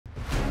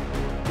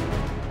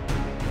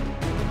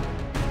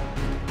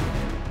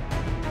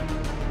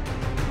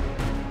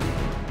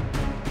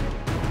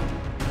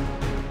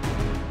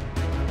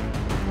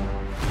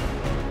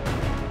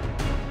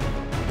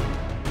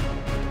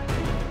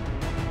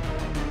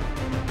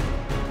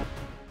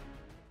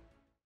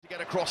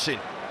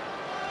crossing.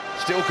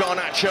 Still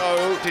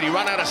Garnacho. Did he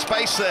run out of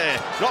space there?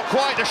 Not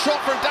quite. The shot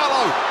from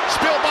Dalot.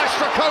 Spilled by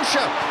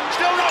Strakosha.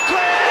 Still not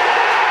clear.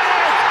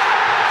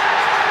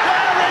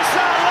 There is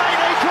that late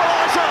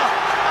equaliser.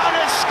 And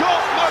it's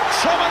Scott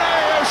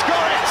McTominay who's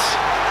got it.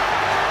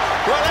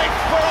 Relief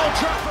for Old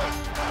Trafford.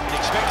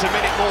 You'd expect a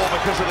minute more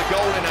because of the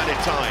goal in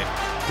added time.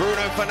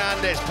 Bruno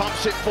Fernandes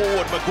pumps it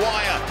forward.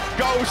 Maguire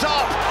goes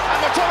up.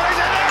 And McTominay's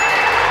in there.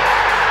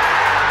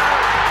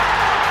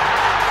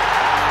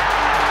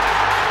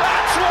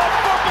 What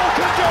football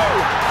can do!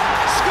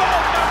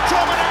 Scott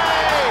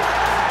McTominay,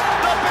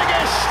 the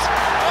biggest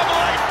of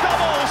late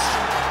doubles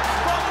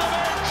from the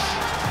bench.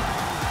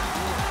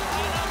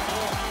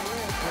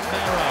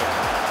 Romero.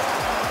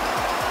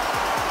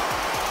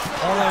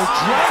 Oro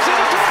drives it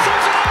across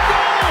the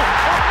goal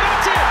of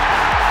Matip.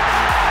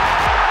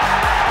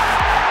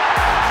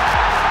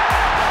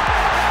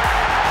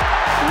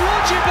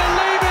 Would you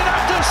believe it,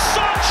 after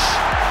such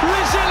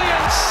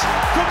resilience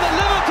from the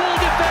Liverpool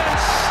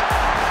defence?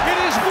 It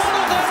is one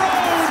of their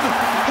own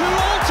who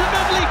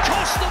ultimately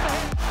cost them.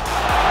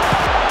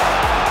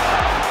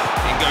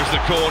 In goes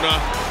the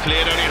corner,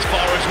 cleared only as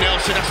far as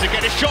Nelson has to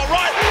get his shot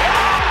right.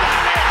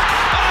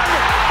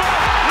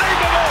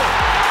 Unbelievable!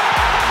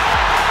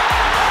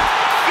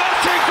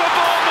 Gutting for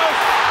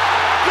Bournemouth,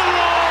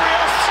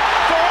 glorious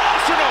for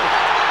Arsenal.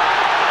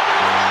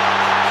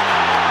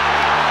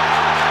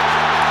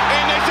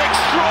 In this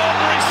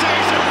extraordinary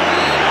season,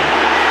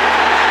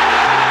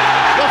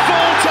 the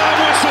full-time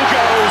whistle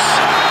goes.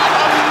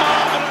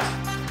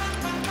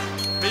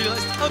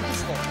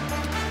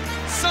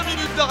 5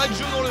 minutes d'arrêt de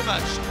jeu dans le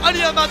match.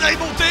 Ali Hamada est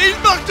monté, il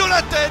marque de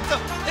la tête.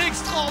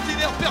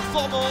 Extraordinaire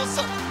performance.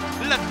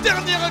 La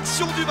dernière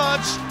action du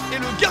match et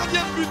le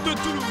gardien de but de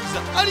Toulouse,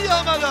 Ali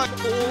Hamada.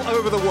 All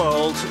over the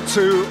world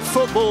to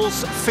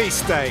football's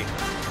feast day.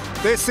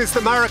 This is the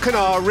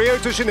Maracanã, Rio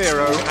de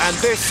Janeiro, and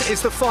this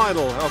is the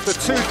final of the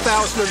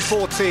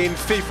 2014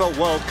 FIFA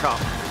World Cup.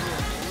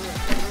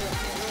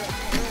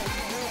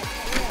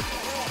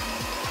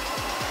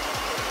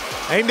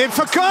 Aimed in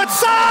for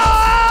Götze!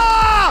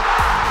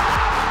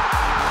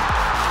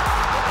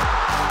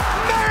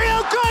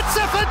 Mario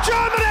Götze for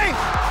Germany!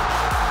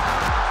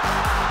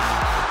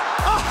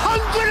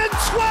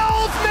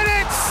 112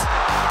 minutes!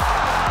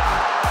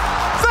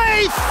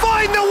 They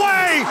find a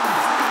way!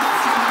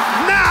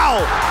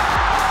 Now,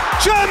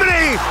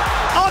 Germany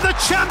are the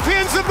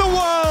champions of the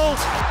world!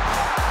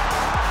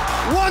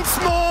 Once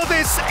more,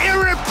 this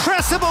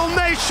irrepressible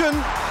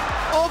nation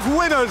of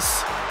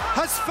winners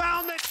has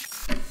found it.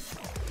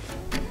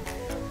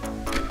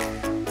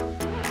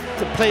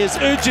 The players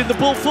urging the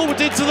ball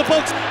forward into the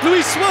box.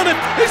 Luis Suarez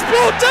is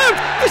brought down.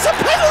 It's a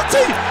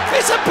penalty.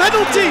 It's a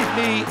penalty.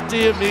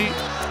 Dear me.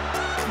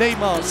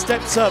 Neymar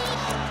steps up.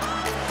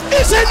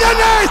 It's in the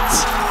net.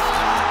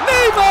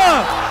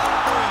 Neymar.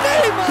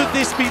 Could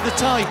this be the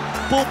time?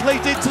 Ball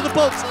played into the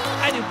box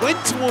and it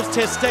went towards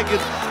Ter Stegen.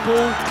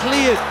 Ball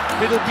cleared.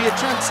 It'll be a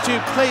chance to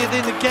play it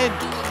in again.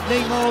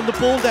 Neymar on the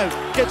ball now,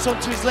 gets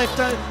onto his left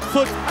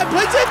foot and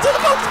plays it into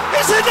the box.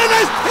 It's in the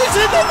net! It's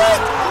in the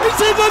net! It's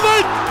in the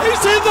net!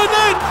 It's in the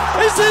net!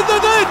 It's in the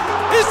net!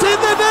 It's in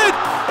the net!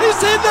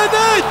 It's in the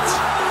net!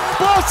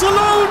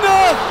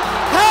 Barcelona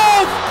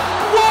have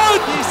won!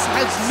 This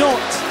has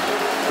not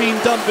been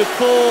done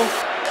before,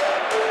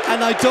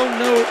 and I don't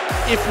know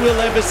if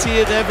we'll ever see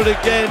it ever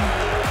again.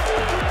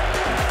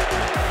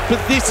 But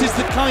this is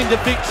the kind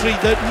of victory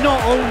that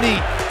not only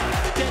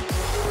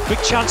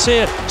big chance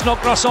here, it's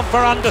not grass on for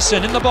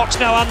Anderson, in the box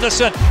now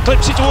Anderson,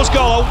 clips it towards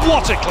goal, oh,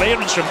 what a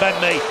clearance from Ben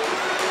Mee.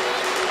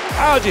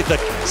 How did the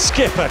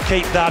skipper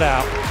keep that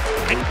out?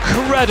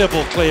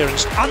 Incredible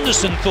clearance,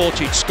 Anderson thought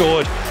he'd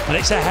scored, and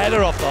it's a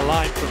header off the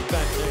line from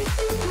Ben Mee.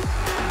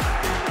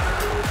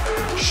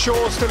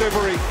 Shaw's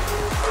delivery. 1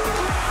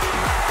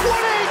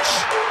 inch!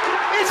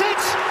 Is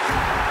it?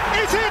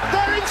 Is it?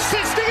 They're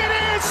insisting it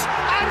is!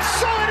 And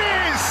so it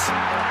is!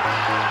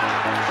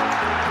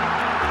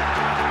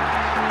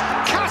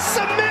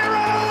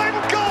 Casemiro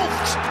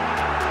engulfed!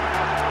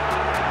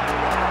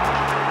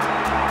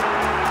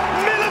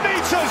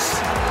 Millimetres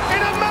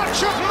in a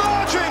match of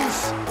margins!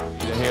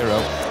 The hero.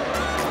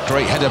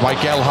 Great header by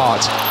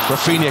Gelhardt.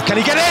 Rafinha, can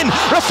he get in?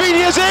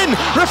 Rafinha's in!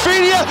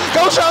 Rafinha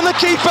goes round the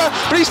keeper,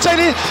 but he's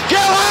taking it.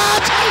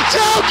 Gelhardt!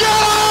 Joe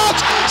Gelhardt!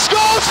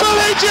 Scores for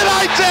Leeds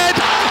United!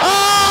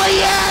 Oh,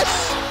 yes!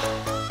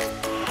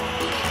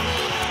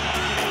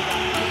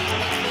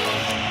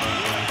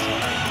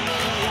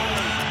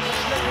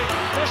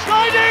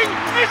 Sliding,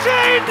 it's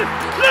in!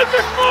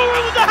 Lucas Moura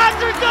with the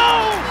hat-trick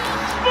goal!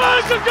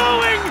 Spurs are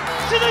going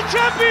to the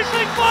Champions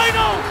League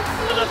final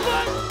for the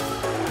first.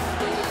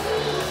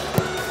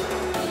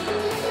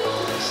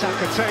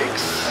 Saka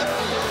takes.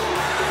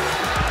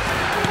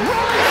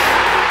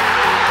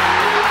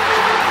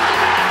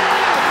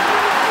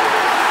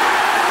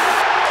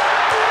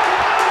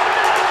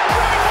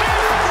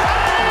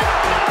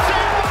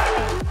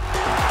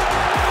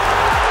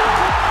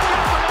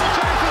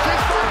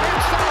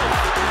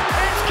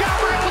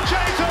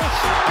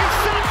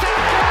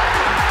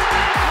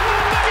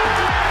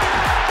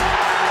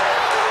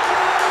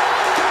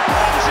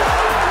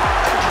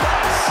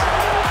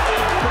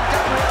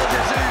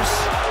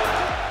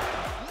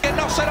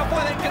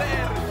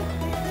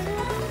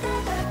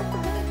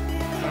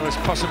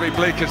 possibly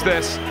bleak as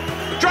this.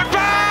 Drogba!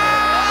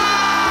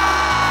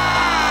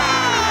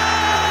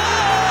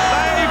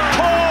 They've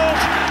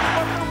pulled.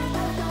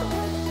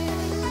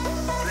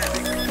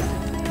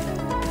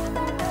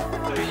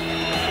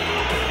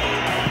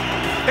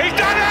 He's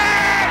done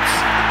it!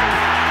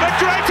 The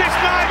greatest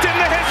night in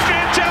the history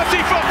of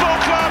Chelsea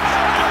Football Club.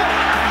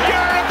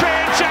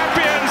 European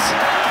champions.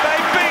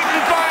 They've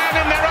beaten Bayern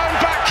in their own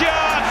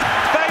backyard.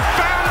 They've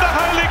found the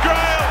Holy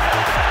Grail.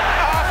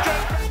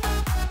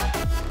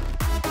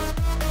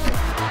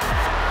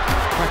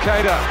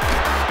 Makeda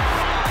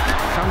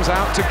comes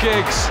out to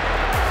Giggs.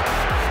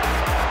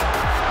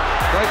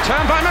 Great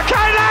turn by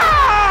Makeda!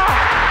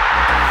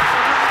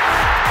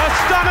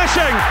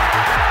 Astonishing!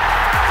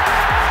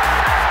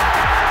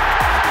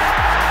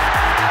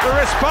 The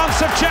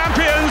response of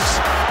champions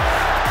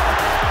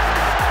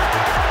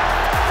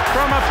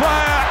from a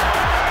player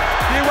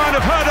you won't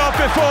have heard of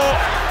before.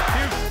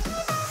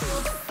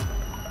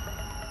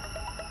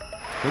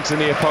 Looks in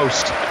the near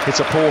post, it's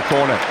a poor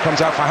corner,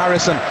 comes out for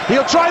Harrison,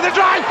 he'll try the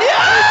drive!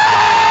 Yeah!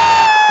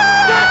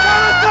 Jack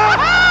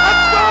Harrison has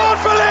scored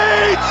for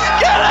Leeds!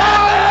 Get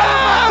out!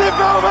 Massive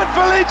moment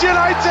for Leeds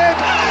United!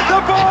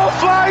 The ball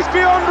flies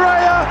beyond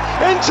Raya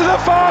into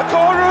the far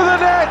corner of the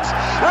net,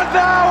 and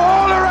now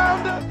all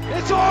around us,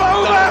 it's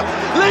all over!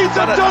 Leeds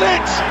have done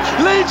it!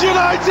 Leeds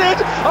United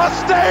are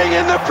staying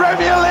in the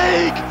Premier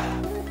League!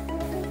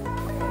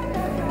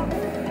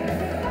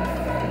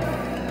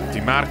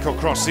 Di Marco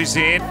crosses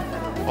in,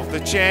 off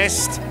the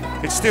chest,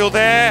 it's still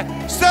there,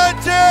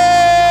 Sanchez!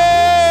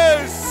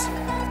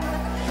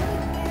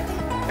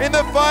 In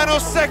the final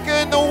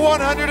second, the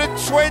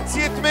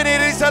 120th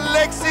minute, is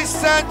Alexis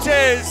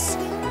Sanchez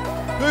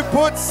who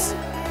puts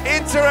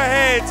Inter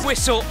ahead.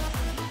 Whistle.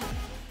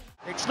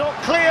 It's not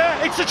clear,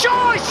 it's a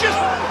choice,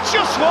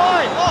 just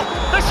wide. Oh,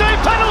 they're saying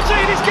penalty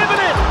and he's given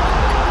it.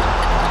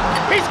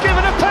 He's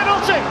given a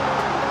penalty.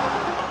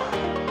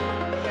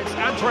 It's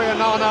Andre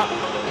Onana.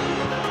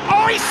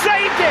 Oh, he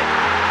saved it.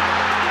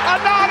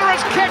 Onana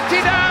has kept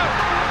it out.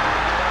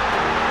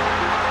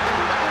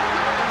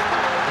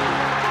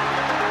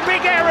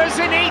 Big errors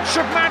in each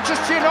of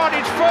Manchester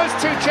United's first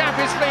two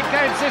Champions League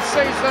games this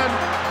season,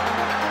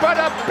 but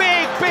a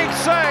big, big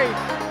save.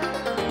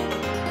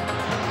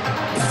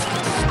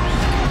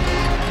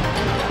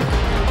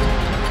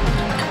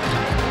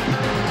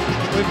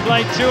 We've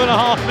played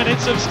 2.5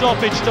 minutes of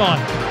stoppage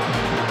time.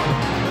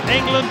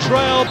 England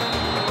trailed.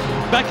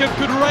 Beckham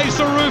could raise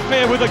the roof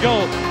here with a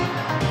goal.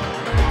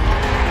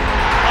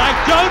 I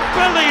don't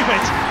believe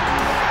it.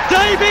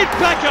 David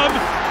Beckham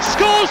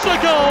scores the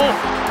goal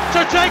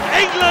to take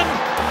England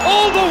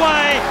all the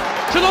way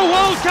to the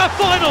World Cup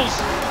finals.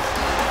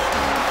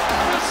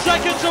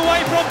 Seconds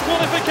away from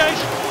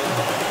qualification.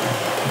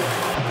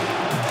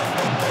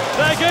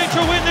 They're going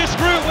to win this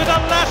group with a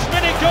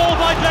last-minute goal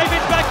by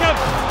David Beckham.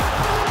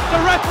 The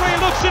referee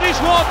looks at his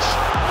watch.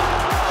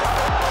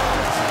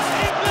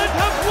 England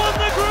have won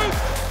the group.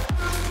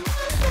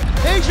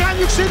 Heyecan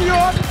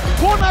yükseliyor.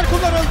 Korner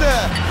kullanıldı.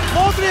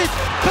 Modric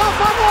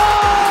kafa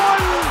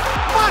gol.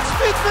 Maç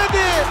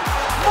bitmedi.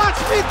 Maç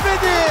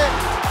bitmedi.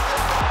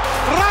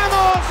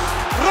 Ramos.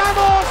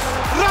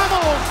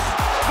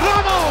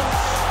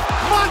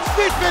 Maç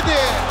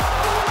bitmedi.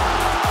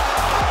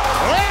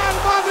 Real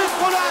Madrid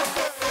gol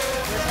attı.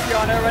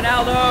 Cristiano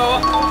Ronaldo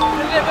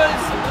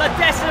delivers La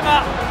Decima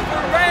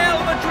for Real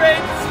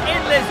Madrid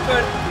in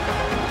Lisbon.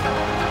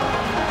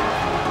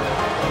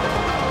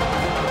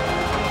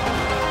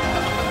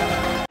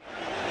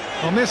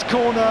 On this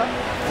corner,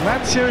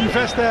 Lazio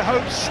invest their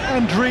hopes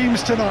and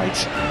dreams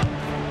tonight.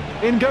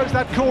 In goes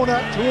that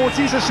corner towards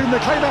Isaacson, they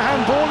claim a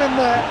handball in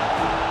there.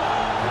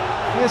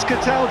 Here's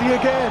Cataldi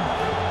again.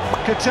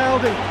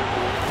 Cataldi.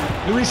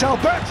 Luis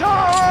Alberto,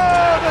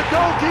 the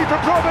goalkeeper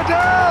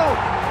Provedel.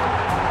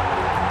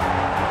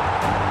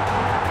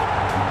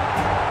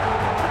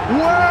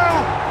 Well,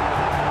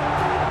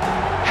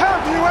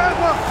 have you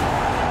ever?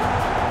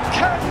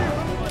 Can you?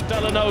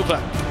 Delanova.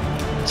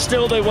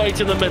 Still they wait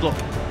in the middle.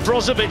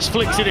 Brozovic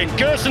flicks it in.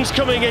 Gerson's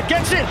coming in,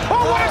 gets it.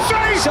 Oh, what a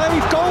save!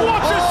 Save goal.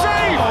 What a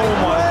save! Oh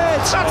my!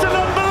 That's an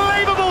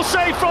unbelievable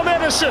save from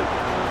Ederson.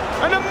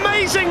 An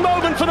amazing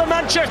moment for the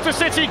Manchester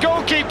City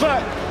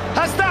goalkeeper.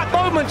 Has that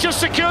moment just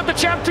secured the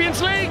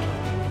Champions League?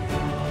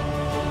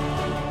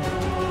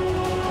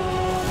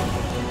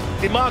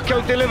 Di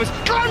Marco delivers.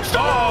 Climbs the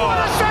wall. What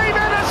a save,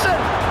 Ederson!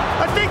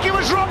 I think it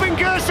was Robin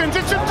Gersons.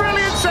 It's a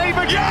brilliant save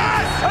again.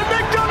 Yes! And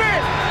they've done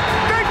it!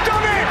 They've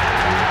done it!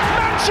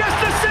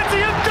 Manchester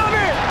City have done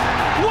it!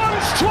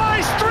 Once,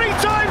 twice, 3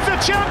 times a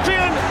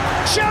champion!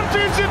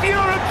 Champions of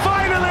Europe,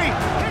 finally!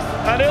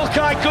 And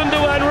Ilkay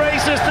Gundogan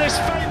raises this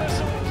famous...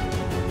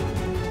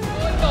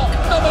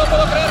 No me lo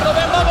puedo creer,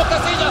 vamos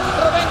Casillas,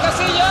 Rubén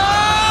Casillas.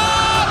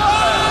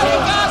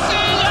 ¡Gol!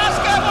 Casillas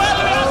que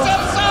vuelve a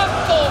ser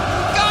santo.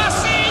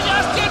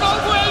 Casillas que no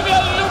vuelve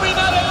a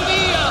iluminar el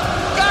día.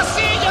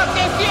 Casillas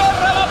que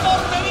cierra la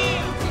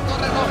portería.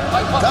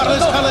 Carles.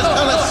 No,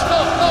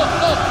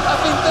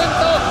 hace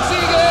intento,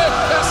 sigue.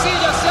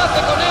 Casillas se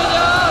hace con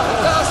ella.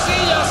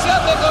 Casillas se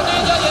hace con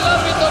ella y el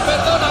árbitro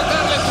perdona a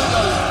Carles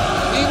Puyol.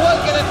 Igual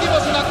que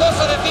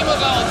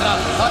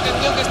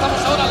que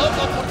estamos ahora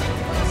locos porque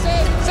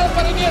se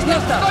para Iniesta,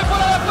 no hay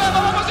fuera de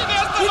juego, vamos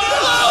Iniesta.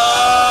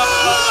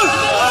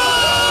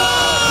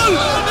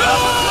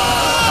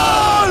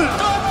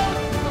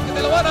 Que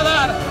te lo van a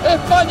dar,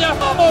 España,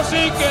 vamos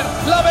Iker,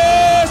 la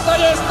ves,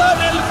 ahí está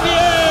en el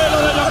cielo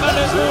de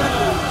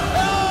Johannesburgo.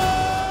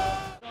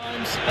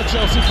 A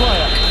Chelsea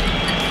player.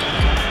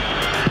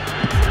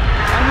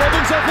 And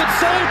Robin's effort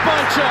saved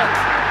by Chop,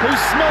 who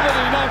smothered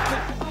it enough.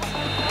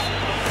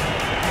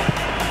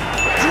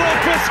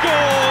 Drogba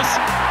scores.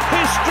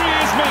 History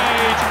is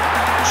made.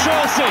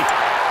 Chelsea,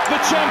 the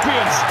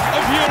champions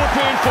of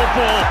European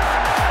football.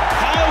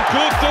 How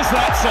good does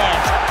that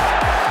sound?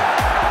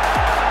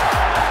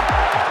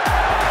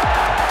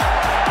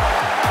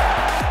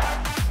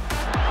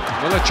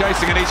 Muller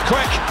chasing and he's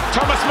quick.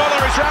 Thomas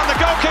Muller is round the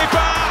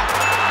goalkeeper.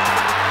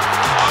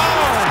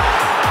 Oh!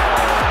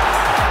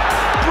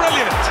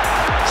 Brilliant.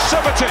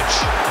 Subotic.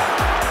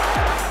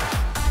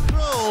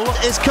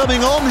 Is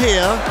coming on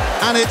here,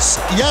 and it's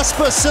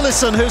Jasper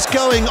Cillessen who's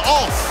going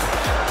off.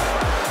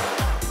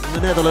 In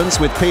the Netherlands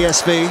with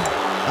PSV,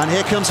 and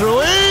here comes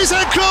Ruiz,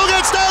 and Krul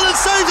gets down and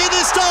saves it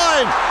this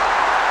time.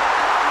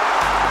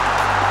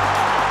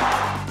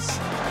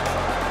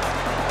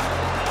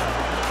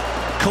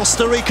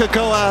 Costa Rica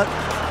go out.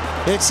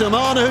 It's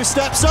Amana who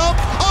steps up.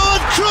 Oh,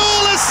 and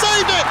Krul has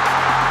saved it.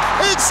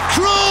 It's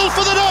Krul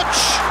for the Dutch.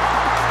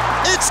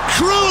 It's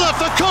Kruller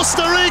for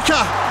Costa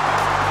Rica.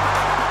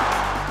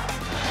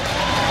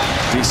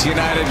 DC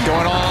United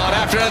going on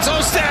after it. It's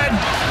Osted.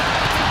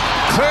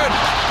 Cleared.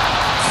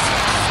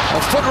 A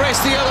foot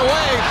race the other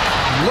way.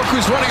 Look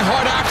who's running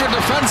hard after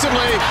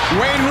defensively.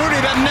 Wayne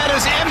Rooney, the net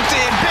is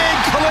empty. Big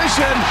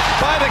collision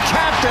by the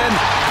captain.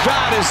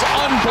 That is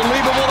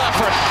unbelievable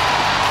effort.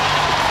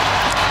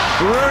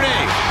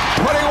 Rooney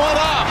putting one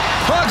up.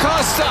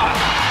 Acosta.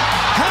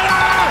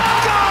 Header.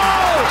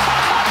 Goal!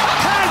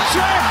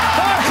 Hat-trick.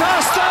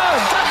 Acosta.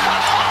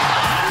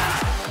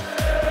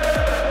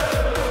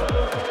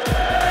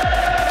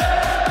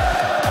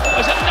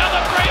 There's another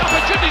great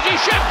opportunity.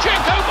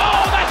 Shevchenko.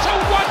 Oh, that's a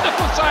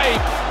wonderful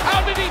save. How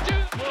did he do?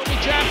 We'll be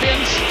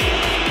champions.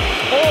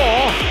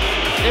 Or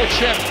if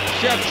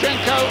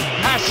Shevchenko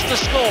has to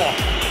score.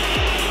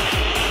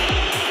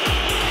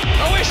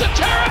 Oh, it's a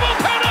terrible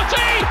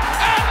penalty.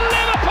 And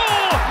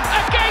Liverpool,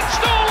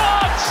 against all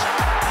odds,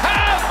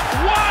 have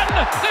won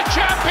the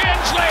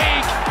Champions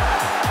League.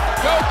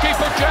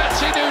 Goalkeeper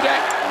Jerzy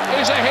Dudek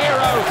is a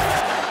hero.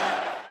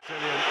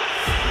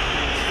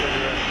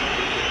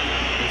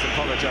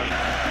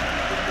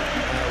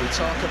 We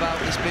talk about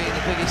this being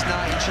the biggest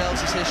night in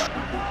Chelsea's history.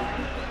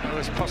 Well,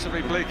 as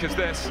possibly bleak as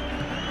this.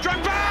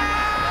 Drogba!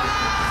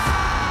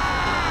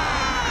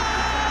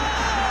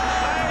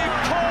 They've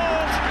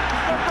pulled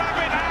the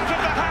rabbit out of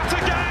the hat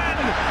again!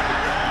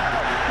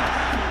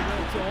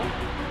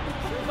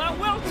 But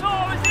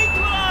Wiltor has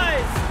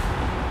equalised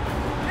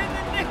in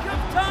the nick of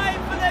time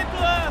for their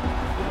blur.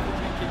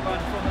 Drinking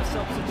run from a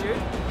substitute.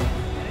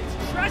 And it's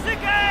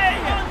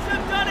Trezeguet! Once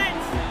have done it!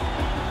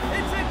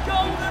 It's a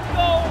golden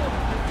goal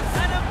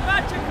and a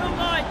magical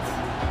night.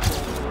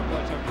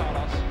 Roberto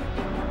Carlos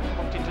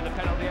popped into the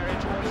penalty area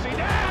towards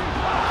Zidane.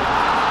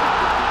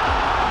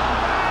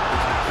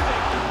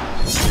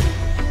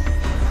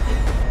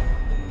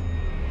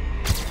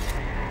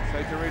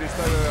 Seferini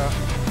stay there.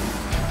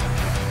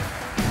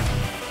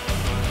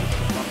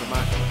 Not the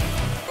match.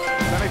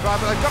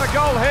 75, but they've got a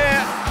goal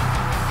here.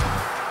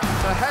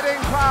 The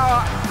heading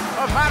power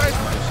of Harris.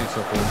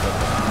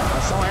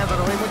 Ação Éder,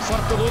 vem muito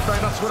forte da luta,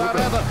 ainda a segurar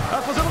Éder,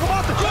 a fazer o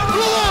remate.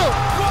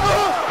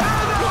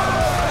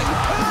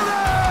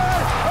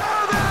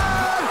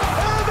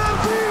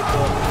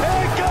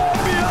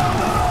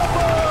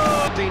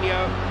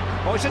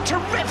 Oh, it's a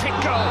terrific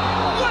goal.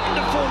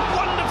 Wonderful,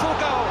 wonderful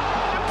goal.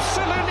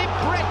 Absolutely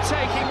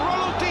breathtaking.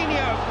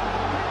 Ronaldinho.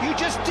 You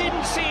just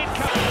didn't see it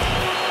coming.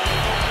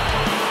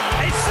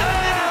 It's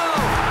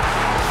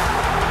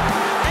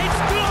It's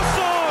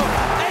Grosso.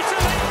 It's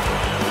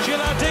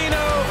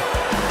Gilardino.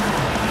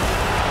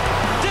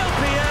 Del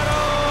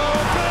Piero.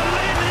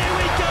 Berlin, here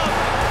we come.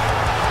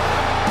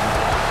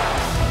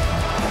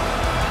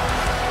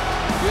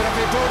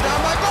 Beautifully pulled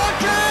down by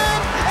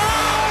Bergkamp.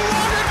 Oh,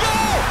 what a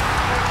goal!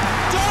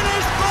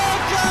 Dennis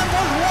Bergkamp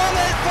has won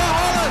it for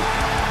Holland.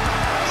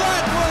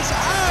 That was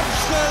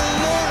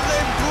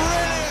absolutely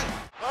brilliant.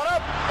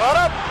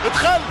 هرب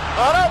ادخل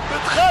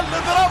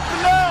اضرب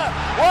بالله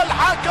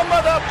والحكم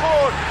ماذا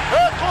يقول؟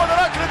 يقول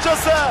ركله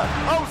جزاء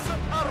او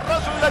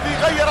الرجل الذي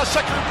غير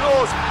شكل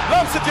الفلوس.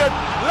 لمسة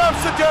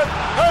يد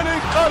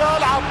هينيك قال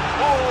العب.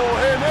 اوه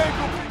هينيك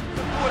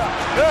الكرة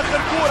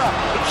اخر كرة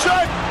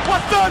تشيك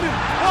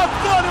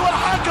والثاني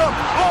والحكم.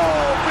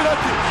 اوه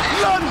بلاتي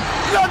لن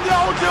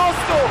يعود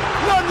لوسطو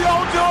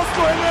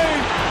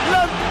هينيك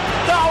لن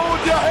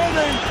تعود يا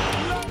هينيك.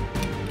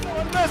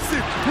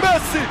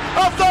 ميسي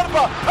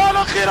الضربة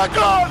الأخيرة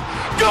جول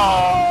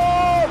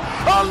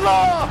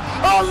الله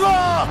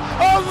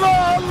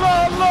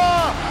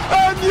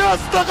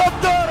انيستا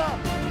غدارة.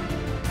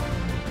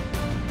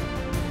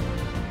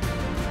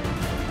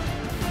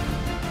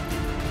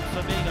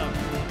 Firmino.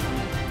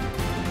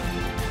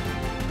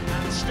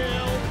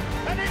 still,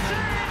 and it's in!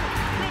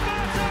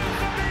 Roberto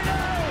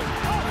Firmino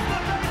off the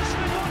bench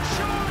with what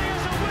surely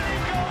is a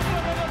winning goal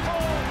for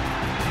Liverpool.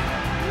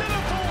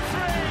 Liverpool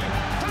 3,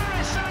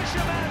 Paris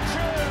Saint-Germain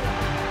 2,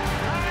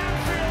 and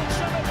Anfield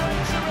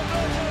celebrates a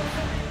Roberto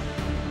Firmino.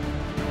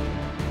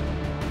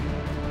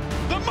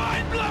 The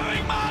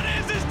mind-blowing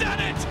Mahrez has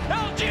done it!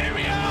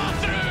 Algeria are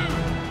through!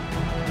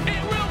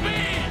 It will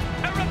be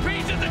a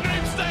repeat of the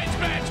group stage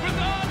match with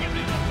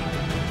arguably the...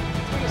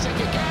 Pulisic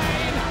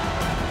again!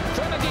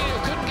 Fernandinho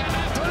couldn't get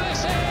that.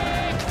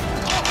 Pulisic!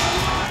 Off the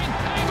line!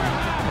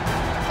 Abraham!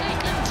 He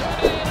couldn't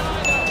turn it in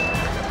either!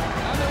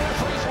 And the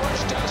referee's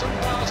watch doesn't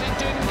pass. It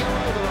didn't go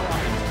over the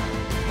line.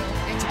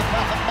 Into the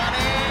path of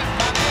Mane.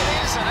 Mane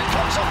it is, and it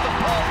comes off the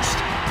post.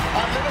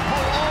 And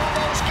Liverpool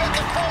almost get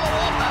the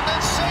follow-up, and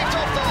then saved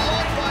off the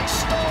line by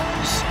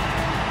Stones.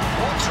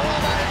 One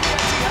drama in the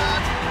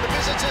Etihad. The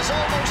visitors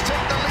almost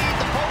take the lead.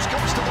 The post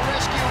comes to the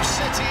rescue of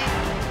City.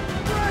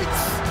 Right.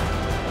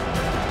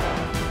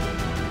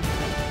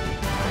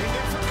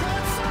 In for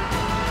Kurtz.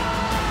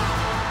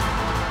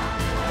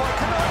 By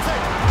Konate.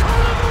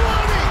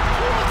 Koulibaly.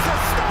 What a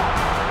stop!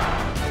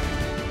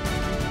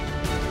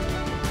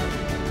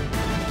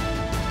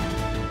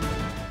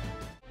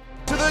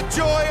 To the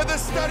joy of the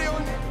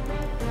stadium.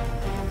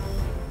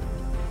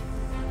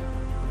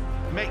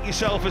 Make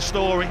yourself a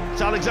story.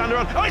 It's Alexander.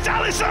 Oh, it's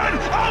Alisson!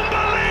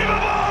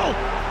 Unbelievable!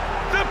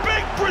 The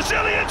big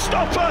Brazilian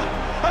stopper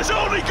has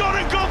only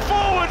gone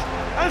forward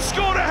and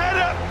scored a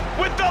header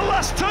with the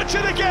last touch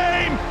of the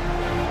game.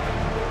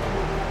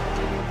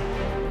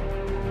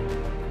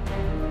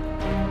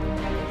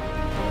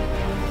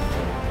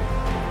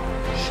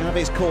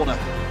 Xavi's corner.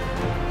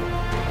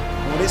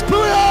 And it's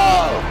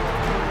Puyol!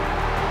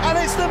 And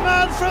it's the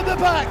man from the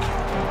back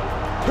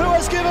who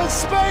has given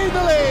Spain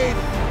the lead.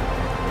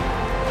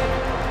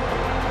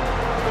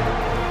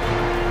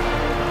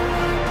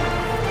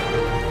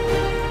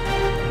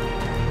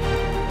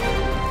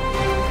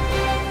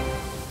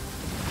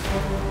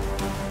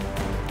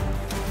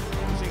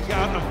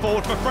 Out and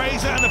forward for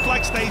Fraser, and the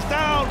flag stays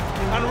down,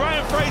 and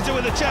Ryan Fraser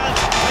with a chance,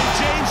 and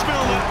James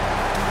Milner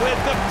with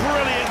the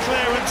brilliant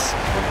clearance.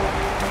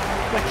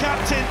 The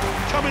captain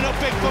coming up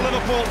big for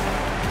Liverpool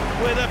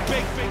with a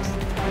big.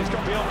 He's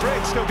got beyond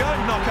Briggs, still going,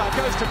 knockout,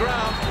 goes to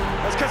ground.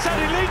 As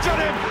Cassani leads on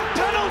him,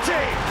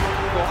 penalty!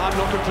 Well, I'm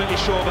not completely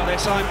sure about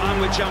this. I'm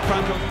with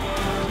Gianfranco.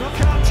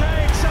 Knockout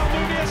takes,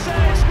 Almunia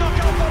saves,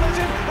 knockout follows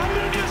him,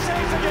 Almunia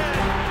saves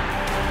again.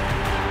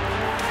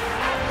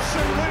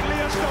 Absolutely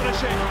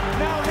astonishing.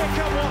 Now here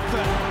come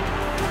Watford.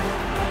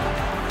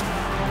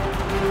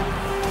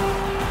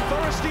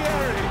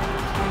 Forestieri.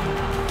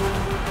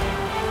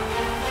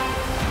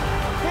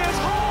 Here's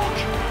Hawk.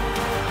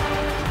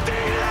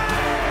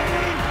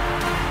 Delay!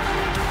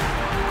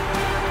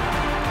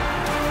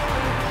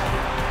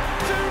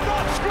 Do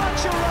not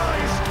scratch your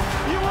eyes.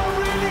 You are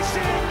really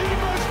seeing the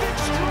most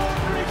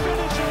extraordinary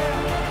finish here.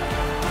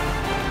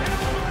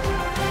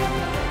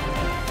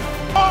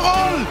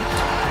 Goal!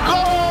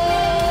 Goal!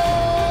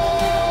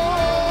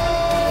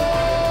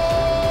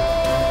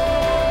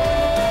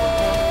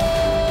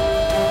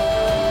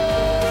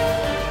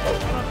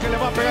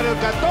 Pegar el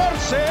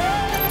 14.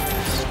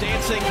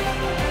 Dancing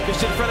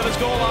just in front of his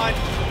goal line.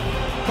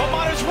 But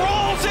Mahrez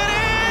rolls it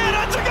in.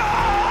 It's a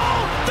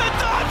goal! The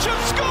Dutch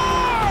have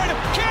scored!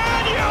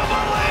 Can you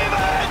believe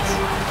it?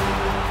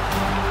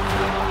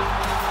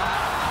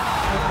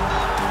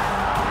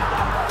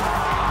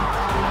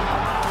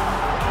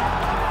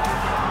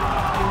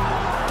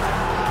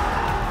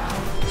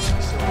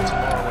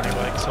 Tomorrow when he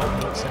wakes up,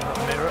 looks in the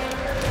mirror.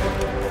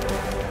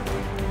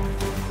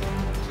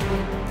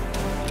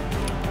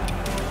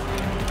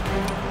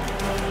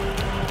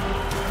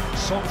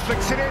 Son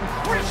flicks it in.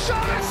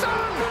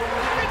 Richarlison!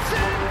 It's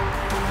in!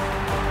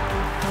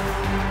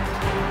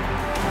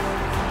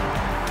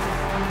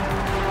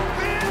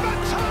 The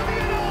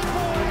Evertonian old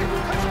boy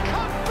has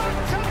come back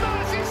to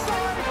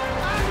Merseyside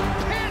and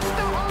pierced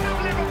the heart of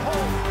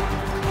Liverpool.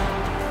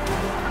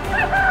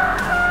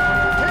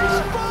 His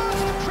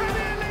first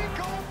Premier League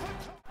goal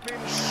for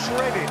been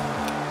shredded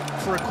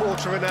for a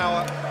quarter of an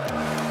hour.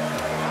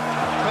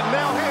 But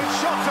now here's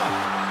Jota.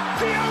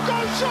 Diogo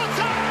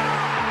Jota!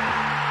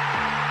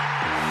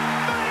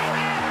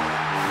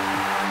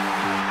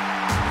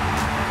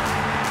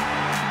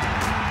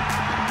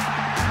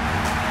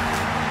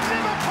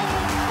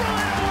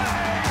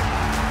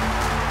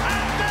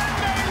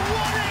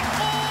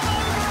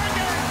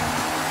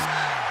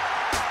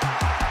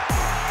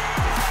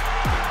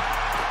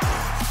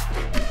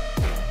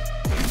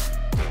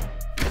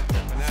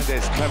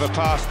 Clever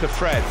pass to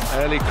Fred,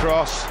 early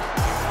cross,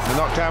 the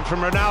knockdown from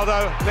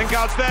Ronaldo,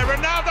 Lingard's there,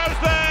 Ronaldo's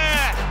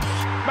there!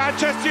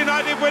 Manchester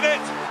United win it,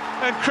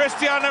 and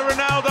Cristiano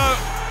Ronaldo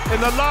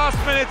in the last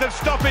minute of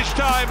stoppage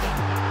time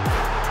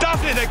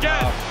does it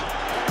again.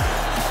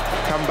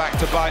 Come back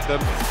to bite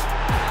them,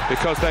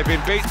 because they've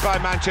been beaten by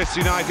Manchester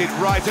United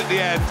right at the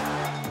end.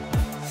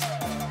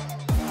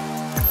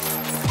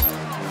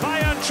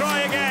 Bayern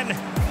try again,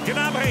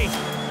 Gnabry,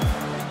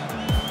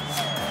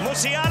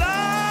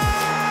 Musiala!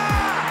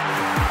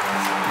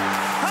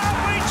 Have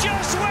we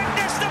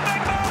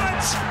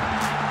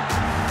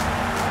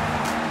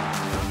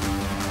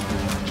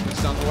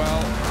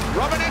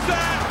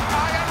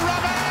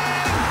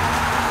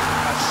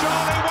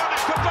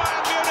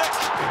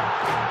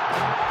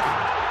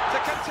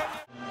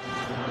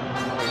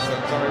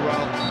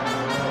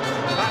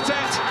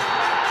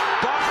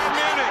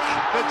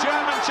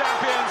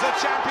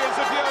champions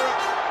of Europe.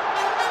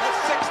 At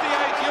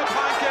 68, Jupp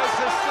Heynckes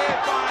has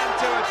steered Bayern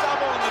to a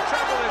double, and the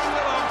treble is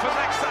still on for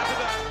next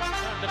Saturday.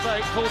 The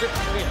debate pulled it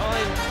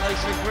behind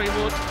Mason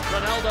Greenwood.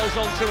 Ronaldo's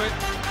onto it.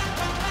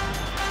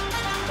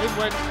 In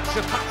went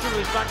Zapata,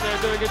 who's back there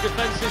doing a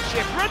defensive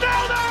shift.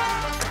 Ronaldo!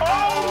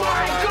 Oh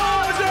my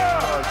God!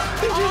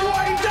 This is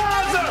what he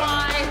does!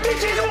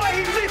 This is what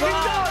he flipping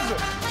does!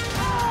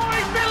 Oh,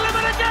 he's fiddling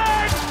it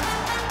again!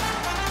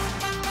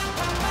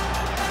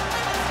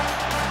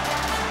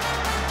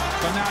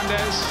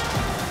 Fernandes,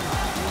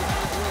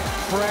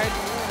 Fred,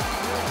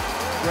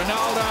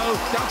 Ronaldo,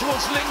 down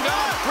towards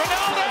Lingard,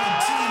 Ronaldo!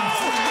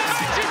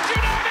 Manchester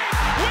United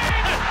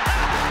win!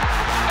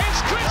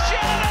 It's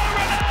Cristiano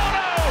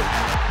Ronaldo!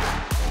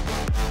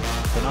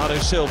 Bernardo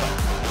Silva.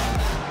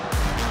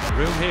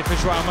 Room here for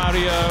João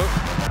Mario.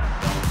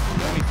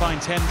 Only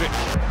finds Hendrick.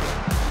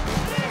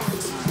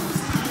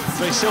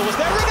 Andre Silva's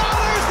there,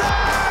 Ronaldo's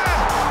there!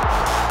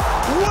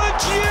 Would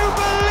you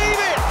believe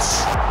it?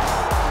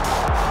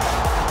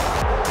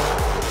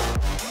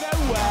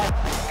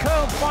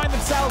 Can't find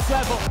themselves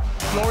level.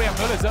 Florian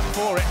Muller's up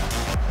for it.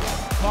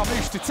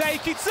 Marmoush to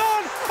take it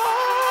on.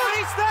 Oh,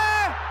 it's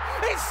there!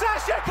 It's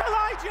Sasha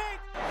Kalajdzic!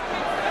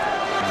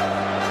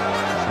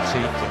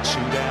 City were 2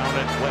 down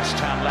at West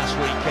Ham last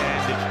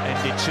weekend. It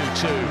ended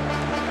 2-2.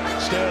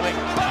 Sterling,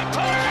 back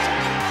post!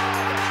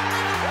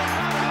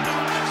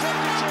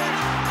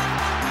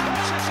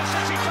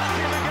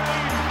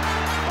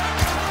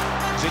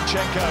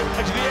 Zinchenko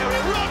into the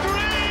area.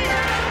 Rodri!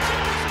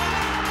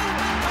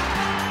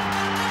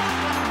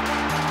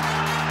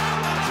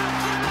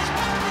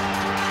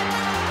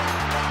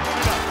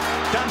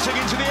 Dancing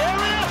into the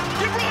area,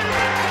 De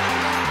Bruyne!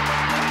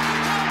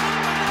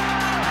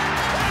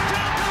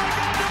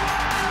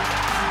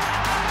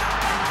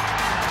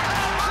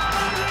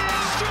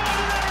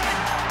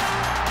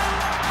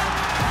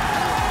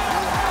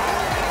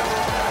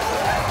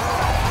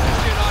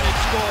 United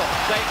score,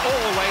 they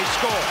always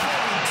score.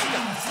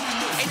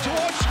 In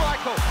towards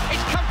Schmeichel,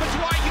 it's Comfort to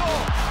Ayor.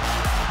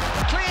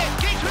 Clear,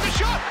 Giggs with a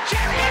shot,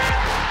 Sheringham!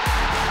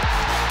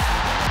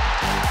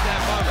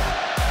 There, Bowler.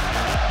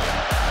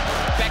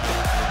 Beckham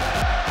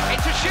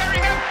into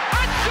Sheringham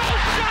and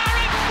Solskjaer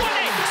has won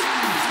it!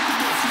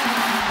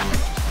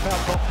 Now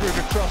got through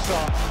to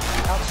Trossard,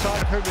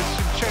 outside of whom is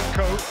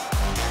Zinchenko.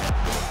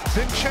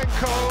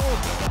 Zinchenko!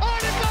 Oh,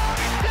 the goal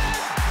is dead!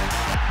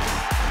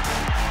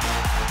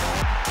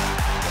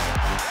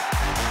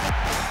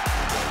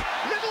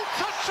 Little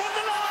touch on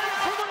the line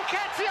from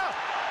Nketiah!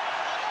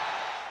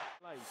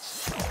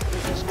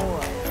 Here's the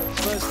scorer.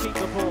 Spurs keep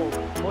the ball.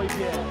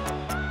 Højbjerg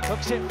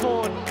hooks it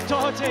forward.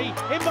 Doherty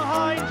in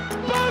behind.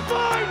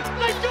 Bergwijn!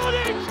 They've got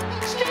it!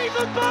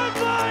 Stephen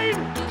Bergwijn!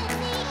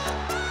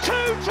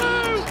 2-2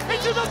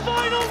 into the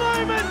final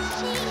moments.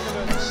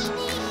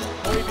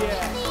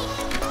 Højbjerg.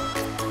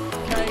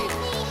 Kane.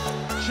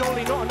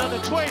 Surely not another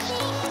twist.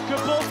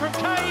 Good ball from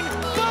Kane.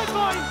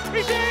 Bergwijn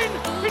is in.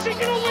 Is he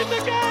going to win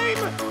the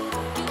game?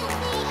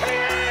 He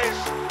is!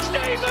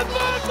 Stephen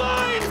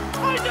Bergwijn!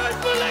 I don't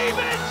believe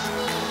it!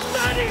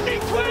 That is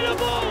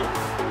incredible!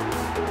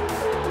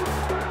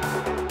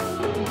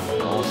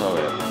 Vamos a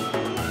ver.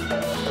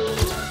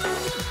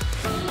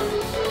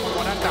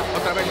 Morata,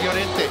 otra vez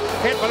Llorente.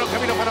 El balón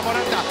camino para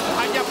Morata.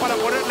 Allá para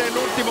ponerle el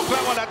último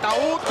clavo al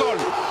ataúd. Gol.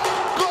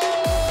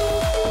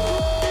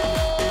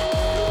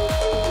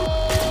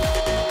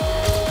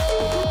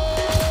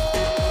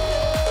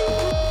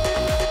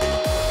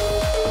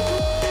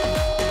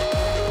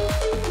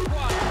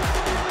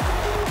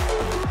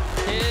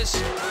 Here's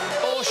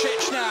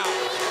Oršić now.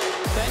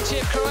 Plenty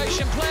of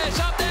Croatian players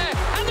up there.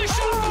 And the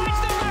shot finds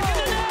the back of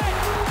the net.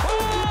 Oh,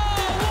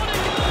 what a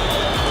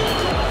goal!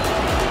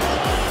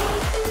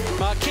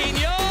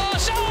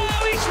 Marquinhos.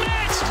 Oh, he's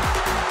missed.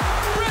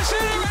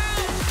 Brazil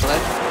around.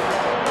 Fred.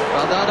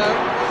 Valdano.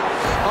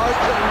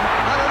 Open.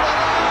 And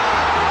another.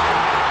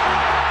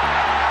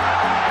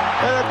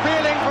 They're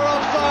appealing for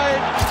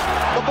offside.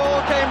 The ball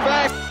came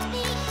back.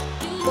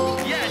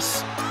 Yes,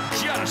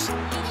 just.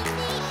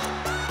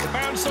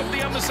 Bounce off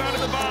the underside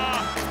of the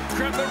bar,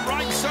 grab the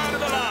right side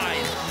of the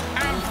line,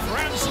 and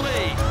France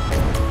lead.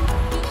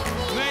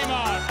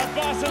 Neymar of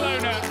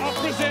Barcelona, of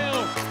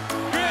Brazil.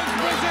 Gives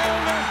Brazil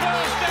their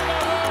first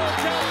ever World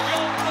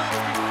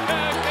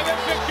Cup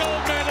Olympic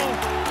gold medal.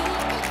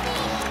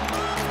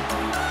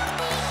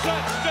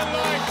 Such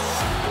delights.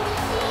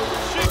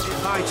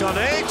 Right on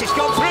it, it's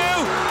gone through.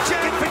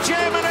 Check for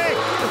Germany.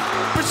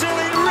 Brazil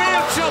in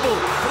real trouble.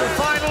 For the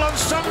final on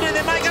Sunday,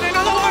 they might get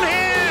another one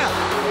here.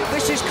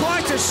 This is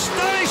quite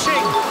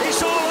astonishing.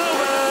 It's all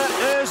over.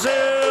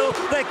 Özil,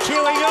 they're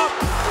queuing up.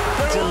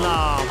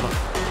 Alarm.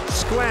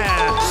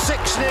 Square,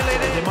 6-0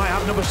 in it. They might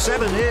have number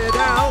 7 here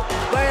now.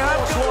 They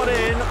have one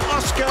in.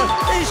 Oscar,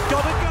 he's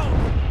got a goal.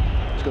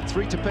 He's got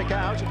 3 to pick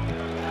out.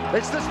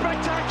 It's the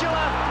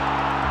spectacular!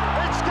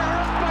 It's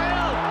Gareth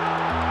Bale!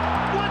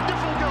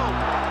 Wonderful goal!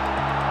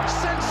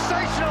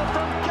 Sensational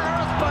from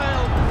Gareth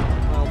Bale!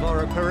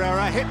 Alvaro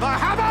Pereira hit by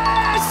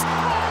Hammers!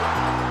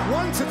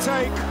 One to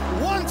take,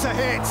 one to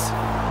hit.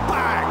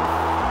 Bang!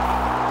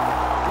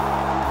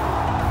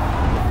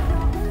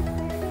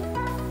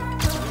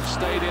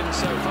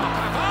 So far,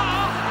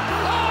 Pavard.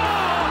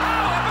 Oh,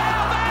 how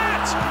about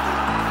that?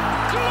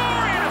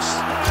 Glorious!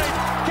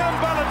 Can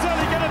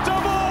Balotelli get a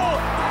double?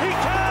 He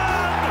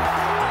can!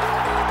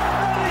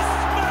 And he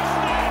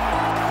smashed it!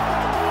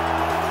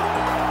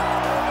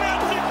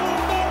 Beautiful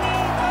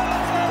Mauro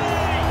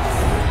Balotelli!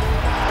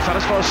 That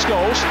as far as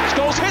Scholes.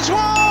 Scholes hits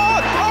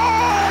one!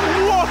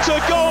 Oh, what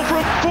a goal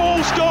from Paul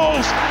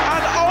Scholes!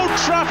 And Old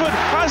Trafford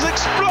has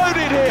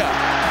exploded here.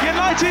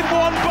 United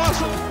 1,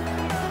 Barcelona.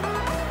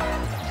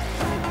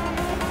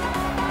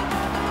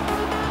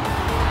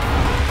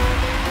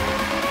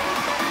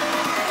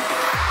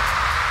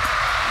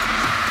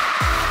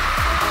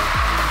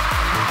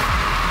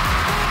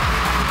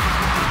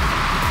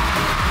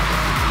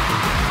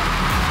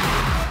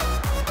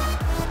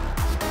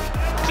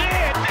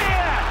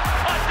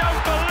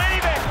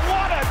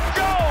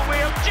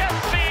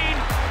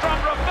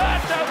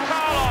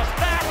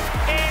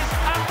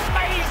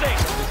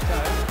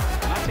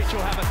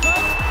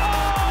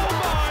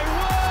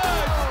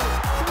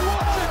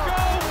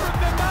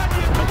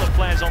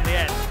 On the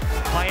end,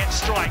 Payet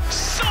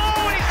strikes.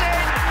 Oh, he's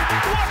in!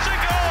 What a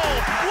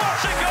goal!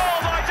 What a goal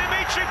by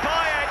Dimitri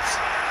Payet!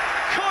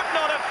 Could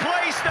not have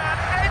placed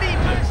that any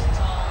better.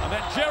 And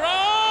then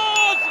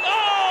Gerrard!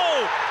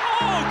 Oh!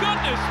 Oh,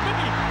 goodness me!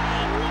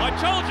 I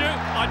told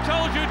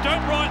you,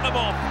 don't write them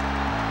off.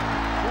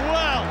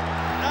 Well,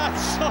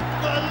 that's on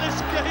the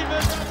list game.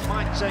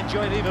 Might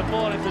enjoy it even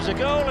more if there's a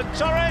goal, and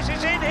Torres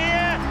is in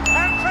here,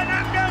 and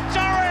Fernando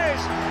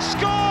Torres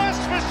scores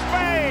for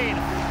Spain.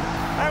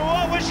 And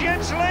what was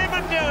Jens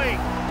Lehmann doing?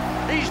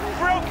 He's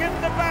broken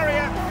the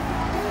barrier.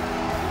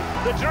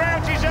 The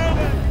drought is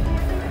over.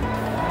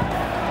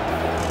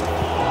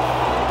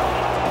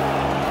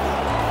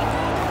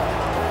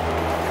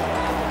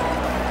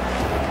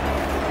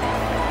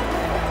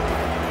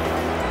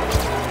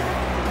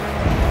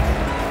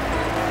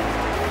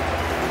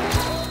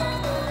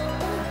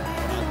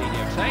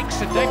 Ronaldinho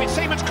takes, and David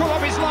Seaman's caught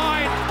off his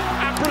line,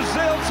 and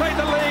Brazil take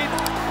the lead.